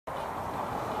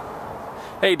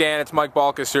Hey Dan, it's Mike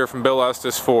Balkus here from Bill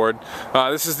Estes Ford.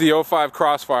 This is the '05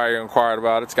 Crossfire you inquired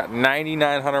about. It's got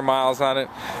 9,900 miles on it.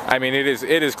 I mean, it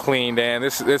is clean, Dan.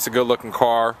 It's a good looking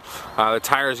car. The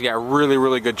tires got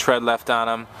really good tread left on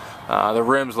them. The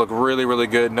rims look really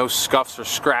good. No scuffs or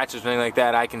scratches or anything like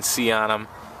that I can see on them.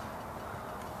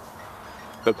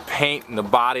 The paint and the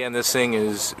body on this thing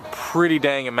is pretty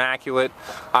dang immaculate.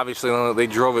 Obviously, they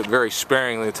drove it very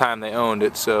sparingly the time they owned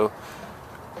it, so.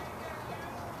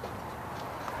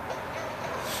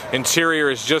 Interior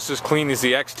is just as clean as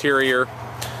the exterior.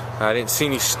 I didn't see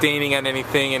any staining on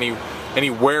anything, any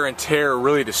wear and tear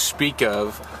really to speak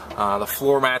of. The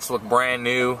floor mats look brand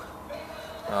new.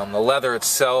 The leather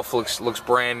itself looks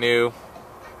brand new.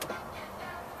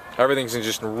 Everything's in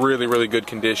just really good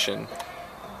condition.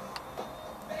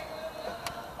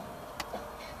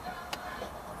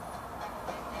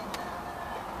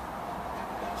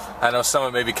 I know some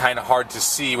of it may be kind of hard to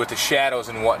see with the shadows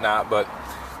and whatnot, but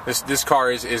this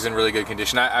car is in really good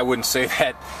condition. I wouldn't say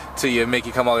that to you, make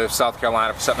you come all the way to South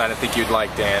Carolina for something I didn't think you'd like,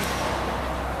 Dan.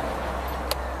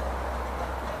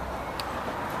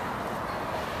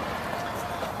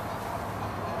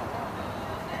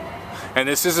 And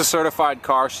this is a certified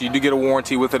car, so you do get a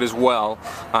warranty with it as well.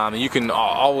 You can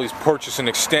always purchase an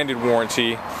extended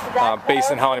warranty based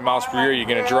on how many miles per year you're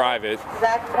going to drive it.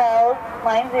 Zach Pell,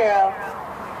 line 0.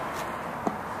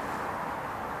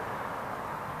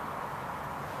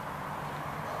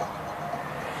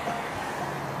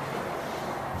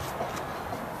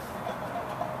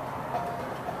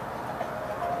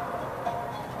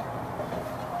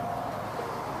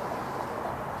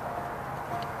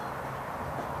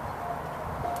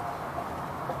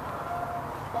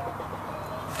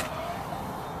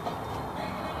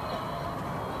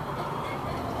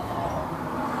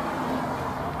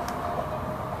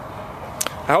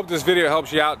 I hope this video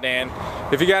helps you out, Dan.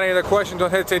 If you got any other questions,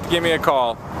 don't hesitate to give me a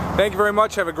call. Thank you very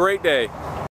much. Have a great day.